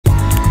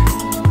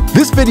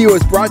This video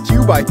is brought to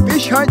you by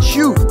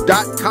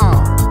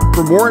FishHuntShoot.com.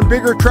 For more and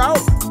bigger trout,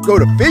 go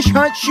to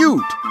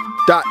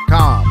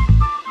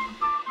FishHuntShoot.com.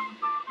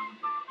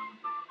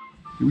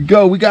 Here we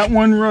go. We got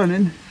one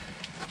running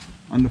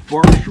on the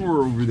far shore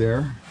over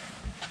there.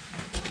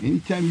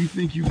 Anytime you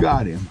think you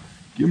got him,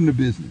 give him the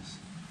business.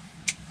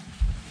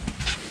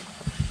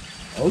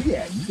 Oh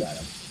yeah, you got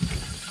him.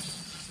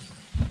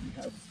 You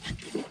have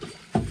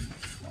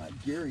not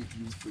Gary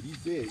huge, but he's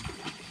big.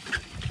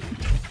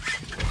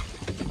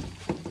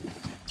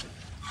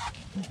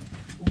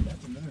 Oh,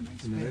 that's another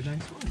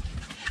nice one.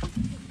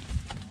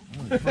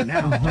 Oh, for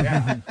now,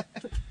 yeah.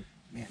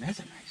 Man, that's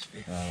a nice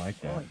fish. I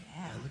like that. Oh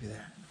yeah, look at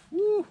that.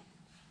 Woo!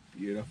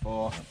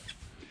 Beautiful.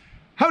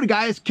 Howdy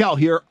guys, Cal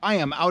here. I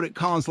am out at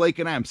Collins Lake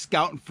and I am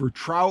scouting for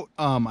trout.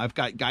 I've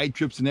got guide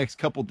trips the next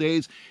couple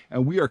days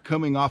and we are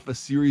coming off a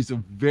series of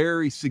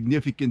very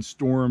significant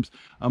storms.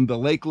 The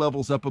lake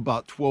level's up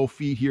about 12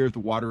 feet here. The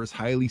water is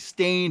highly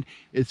stained.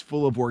 It's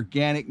full of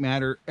organic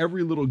matter.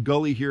 Every little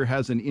gully here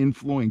has an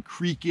inflowing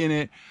creek in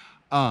it.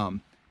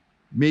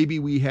 Maybe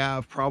we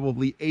have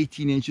probably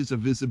 18 inches of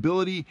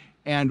visibility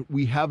and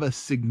we have a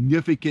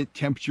significant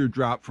temperature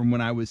drop from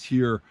when I was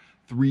here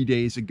 3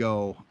 days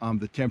ago.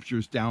 The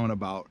temperature's down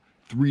about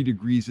 3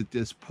 degrees at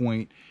this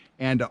point,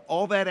 and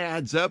all that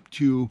adds up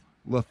to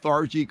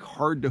lethargic,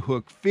 hard to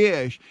hook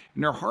fish.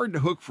 And they're hard to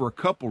hook for a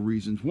couple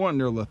reasons. One,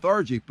 they're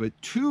lethargic, but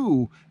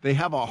two, they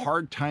have a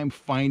hard time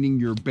finding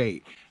your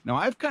bait. Now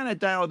I've kind of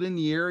dialed in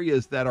the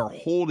areas that are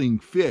holding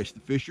fish. The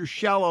fish are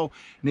shallow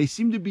and they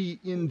seem to be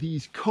in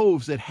these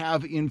coves that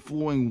have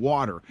inflowing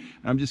water.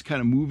 And I'm just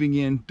kind of moving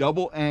in,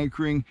 double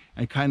anchoring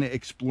and kind of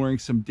exploring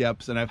some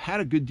depths. And I've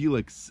had a good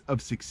deal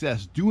of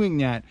success doing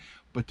that.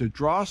 But to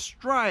draw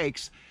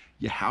strikes,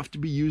 you have to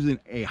be using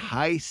a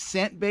high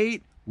scent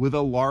bait with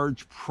a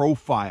large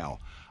profile.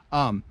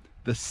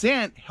 The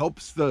scent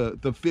helps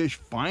the fish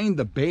find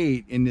the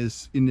bait in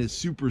this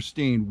super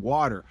stained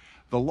water.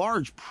 The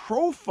large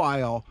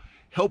profile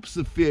helps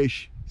the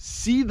fish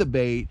see the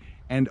bait,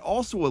 and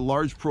also a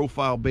large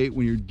profile bait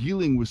when you're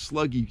dealing with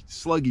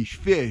sluggish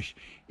fish,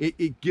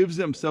 it gives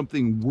them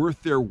something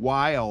worth their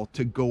while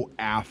to go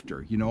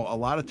after. You know, a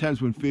lot of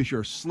times when fish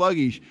are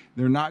sluggish,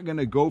 they're not going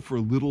to go for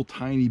little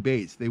tiny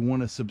baits. They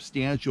want a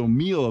substantial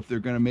meal if they're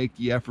going to make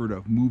the effort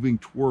of moving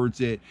towards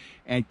it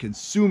and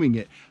consuming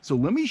it. So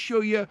let me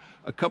show you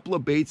a couple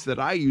of baits that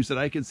I use that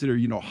I consider,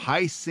 you know,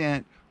 high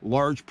scent,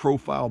 large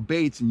profile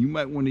baits, and you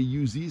might want to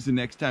use these the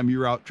next time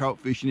you're out trout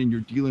fishing and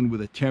you're dealing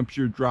with a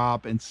temperature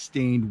drop and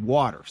stained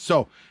water.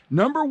 So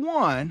number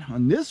one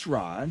on this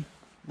rod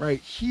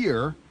right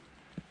here,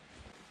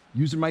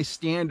 using my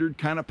standard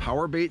kind of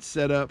power bait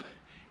setup,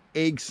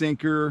 egg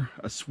sinker,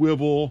 a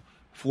swivel,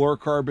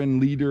 fluorocarbon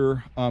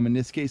leader, in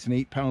this case an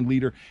 8-pound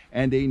leader,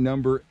 and a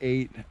number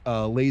 8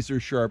 laser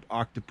sharp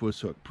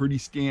octopus hook. Pretty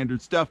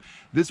standard stuff.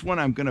 This one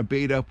I'm going to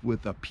bait up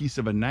with a piece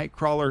of a night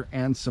crawler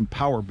and some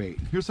power bait.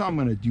 Here's how I'm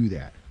going to do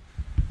that.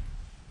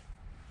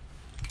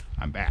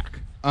 I'm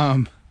back.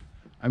 I'm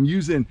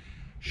using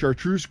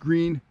chartreuse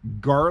green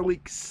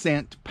garlic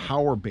scent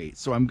power bait.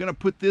 So I'm going to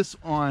put this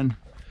on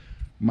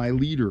my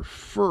leader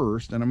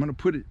first, and I'm going to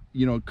put it,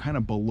 you know, kind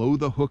of below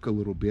the hook a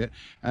little bit.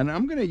 And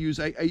I'm going to use,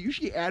 I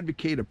usually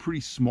advocate a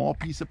pretty small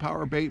piece of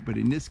power bait, but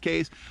in this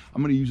case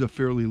I'm going to use a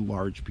fairly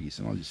large piece,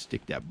 and I'll just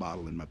stick that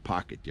bottle in my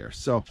pocket there.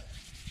 So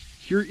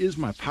here is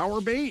my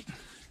power bait.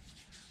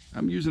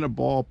 I'm using a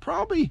ball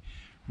probably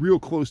real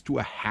close to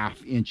a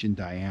 1/2 inch in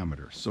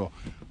diameter. So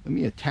let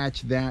me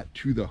attach that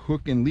to the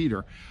hook and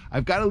leader.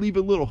 I've got to leave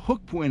a little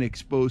hook point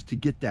exposed to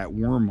get that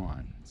worm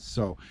on.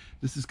 So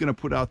this is going to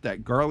put out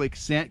that garlic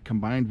scent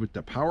combined with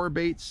the power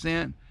bait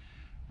scent.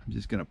 I'm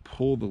just going to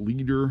pull the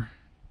leader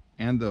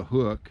and the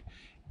hook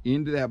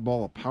into that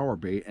ball of power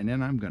bait, and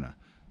then I'm going to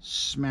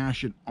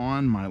smash it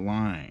on my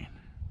line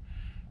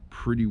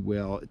pretty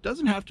well. It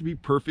doesn't have to be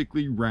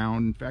perfectly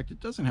round. In fact, it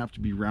doesn't have to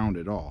be round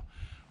at all.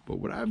 But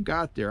what I've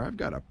got there, I've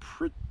got a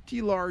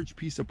pretty large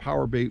piece of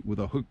power bait with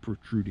a hook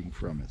protruding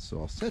from it.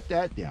 So I'll set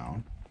that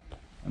down,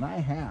 and I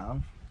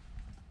have,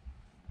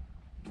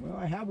 well,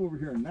 I have over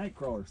here a night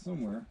crawler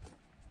somewhere.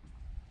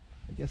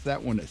 I guess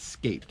that one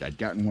escaped. I'd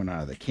gotten one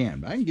out of the can,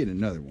 but I can get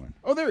another one.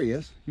 Oh, there he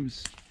is. He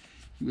was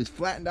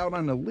flattened out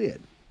on the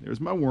lid. There's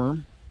my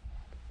worm.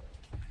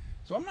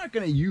 So I'm not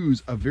going to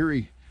use a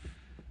very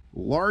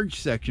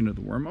large section of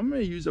the worm. I'm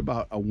going to use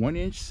about a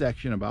 1-inch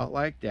section, about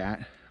like that.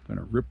 I'm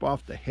going to rip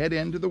off the head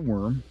end of the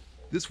worm.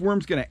 This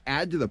worm's going to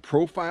add to the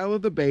profile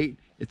of the bait.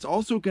 It's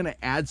also going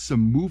to add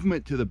some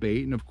movement to the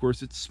bait, and of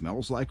course it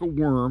smells like a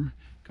worm.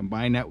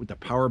 Combine that with the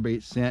power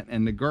bait scent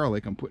and the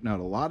garlic. I'm putting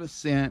out a lot of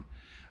scent.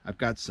 I've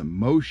got some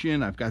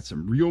motion. I've got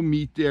some real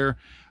meat there.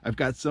 I've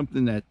got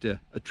something that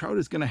a trout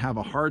is going to have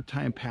a hard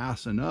time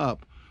passing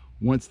up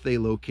once they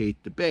locate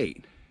the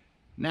bait.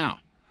 Now,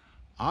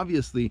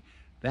 obviously,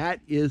 that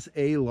is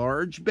a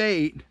large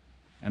bait,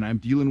 and I'm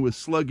dealing with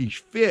sluggish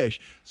fish.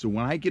 So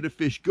when I get a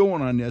fish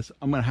going on this,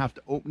 I'm going to have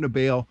to open the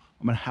bail.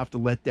 I'm going to have to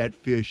let that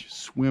fish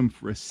swim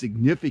for a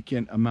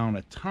significant amount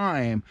of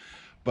time.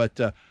 But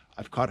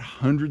I've caught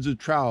hundreds of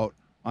trout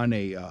on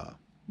a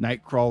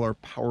night crawler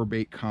power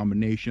bait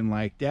combination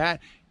like that.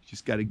 You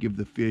just got to give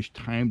the fish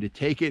time to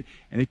take it,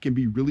 and it can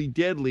be really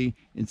deadly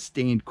in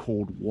stained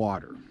cold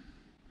water.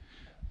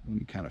 Let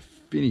me kind of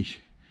finish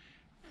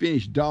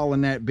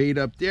dolling that bait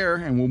up there,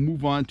 and we'll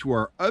move on to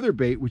our other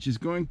bait, which is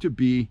going to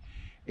be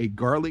a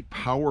garlic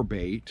power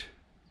bait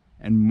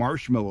and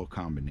marshmallow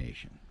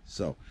combination.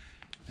 So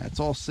that's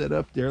all set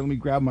up there. Let me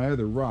grab my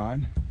other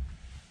rod.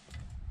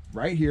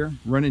 Right here,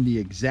 running the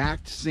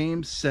exact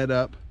same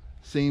setup,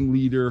 same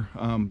leader.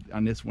 On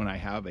this one I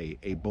have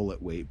a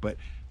bullet weight, but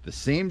the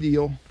same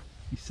deal.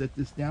 You set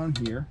this down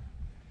here.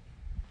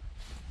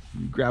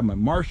 You grab my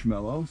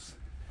marshmallows.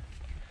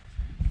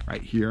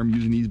 Right here, I'm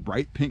using these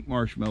bright pink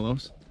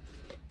marshmallows.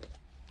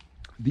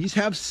 These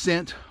have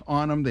scent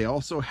on them. They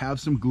also have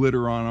some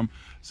glitter on them,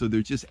 so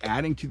they're just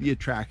adding to the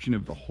attraction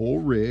of the whole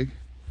rig.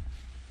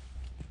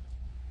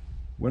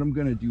 What I'm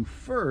gonna do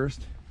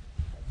first,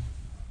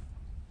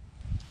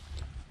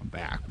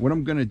 What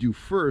I'm gonna do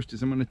first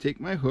is I'm gonna take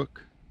my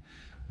hook,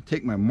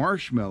 take my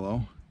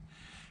marshmallow,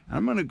 and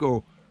I'm gonna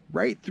go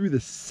right through the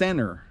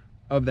center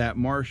of that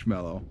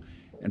marshmallow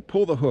and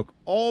pull the hook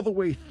all the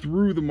way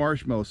through the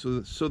marshmallow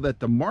so that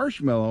the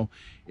marshmallow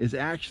is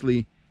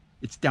actually,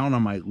 it's down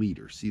on my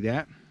leader. See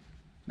that?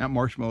 That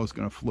marshmallow is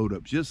going to float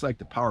up just like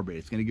the power bait.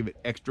 It's going to give it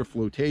extra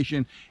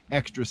flotation,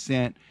 extra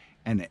scent,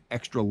 and an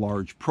extra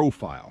large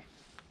profile.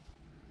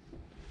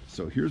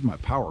 So here's my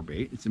power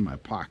bait. It's in my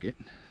pocket.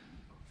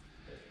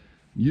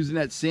 Using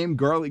that same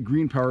garlic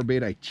green power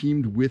bait I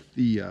teamed with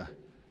the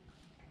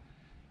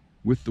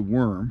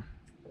worm.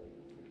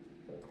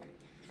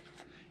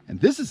 And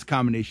this is a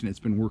combination that's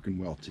been working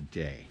well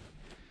today.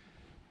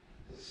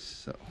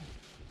 So,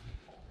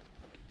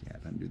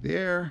 get that under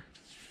there.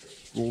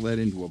 Roll that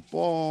into a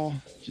ball,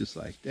 just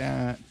like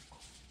that.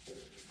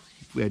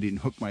 Hopefully I didn't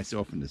hook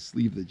myself in the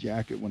sleeve of the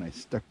jacket when I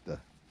stuck the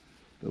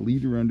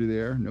leader under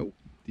there. Nope,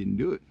 didn't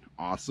do it.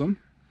 Awesome.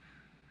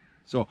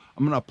 So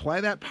I'm going to apply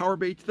that power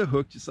bait to the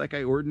hook just like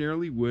I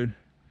ordinarily would.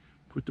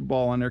 Put the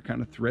ball on there,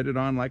 kind of thread it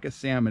on like a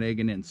salmon egg,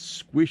 and then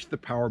squish the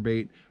power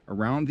bait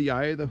around the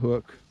eye of the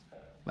hook.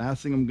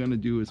 Last thing I'm going to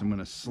do is I'm going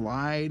to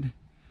slide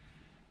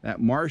that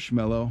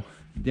marshmallow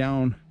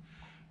down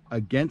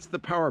against the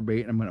power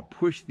bait. I'm going to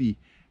push the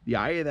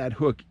eye of that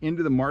hook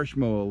into the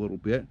marshmallow a little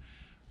bit.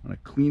 I'm going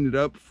to clean it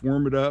up,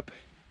 form it up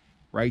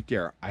right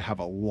there. I have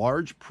a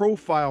large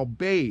profile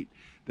bait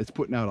that's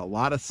putting out a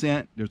lot of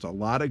scent. There's a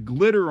lot of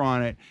glitter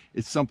on it.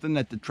 It's something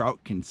that the trout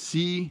can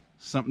see,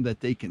 something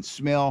that they can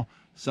smell,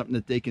 something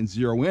that they can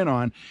zero in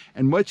on.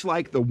 And much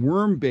like the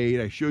worm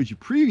bait I showed you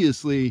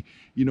previously,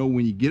 you know,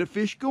 when you get a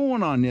fish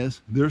going on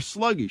this, they're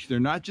sluggish. They're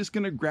not just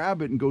going to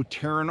grab it and go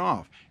tearing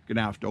off. You're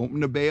going to have to open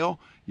the bail.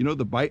 You know,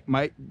 the bite,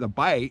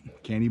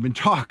 can't even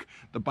talk.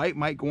 The bite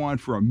might go on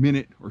for a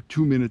minute or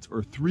 2 minutes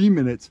or 3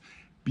 minutes.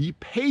 Be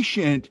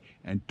patient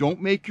and don't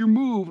make your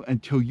move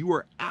until you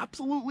are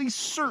absolutely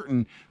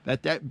certain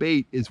that that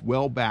bait is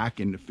well back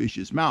in the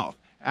fish's mouth.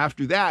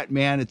 After that,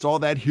 man, it's all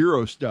that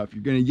hero stuff.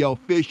 You're going to yell,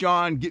 fish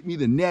on, get me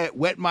the net,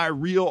 wet my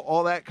reel,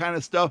 all that kind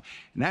of stuff.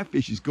 And that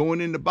fish is going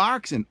in the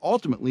box, and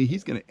ultimately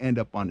he's going to end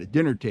up on the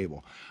dinner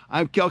table.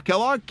 I'm Kel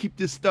Kellogg. Keep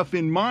this stuff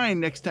in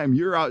mind next time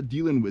you're out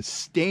dealing with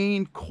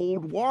stained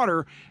cold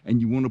water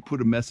and you want to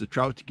put a mess of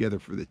trout together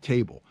for the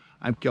table.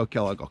 I'm Kel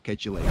Kellogg. I'll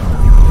catch you later.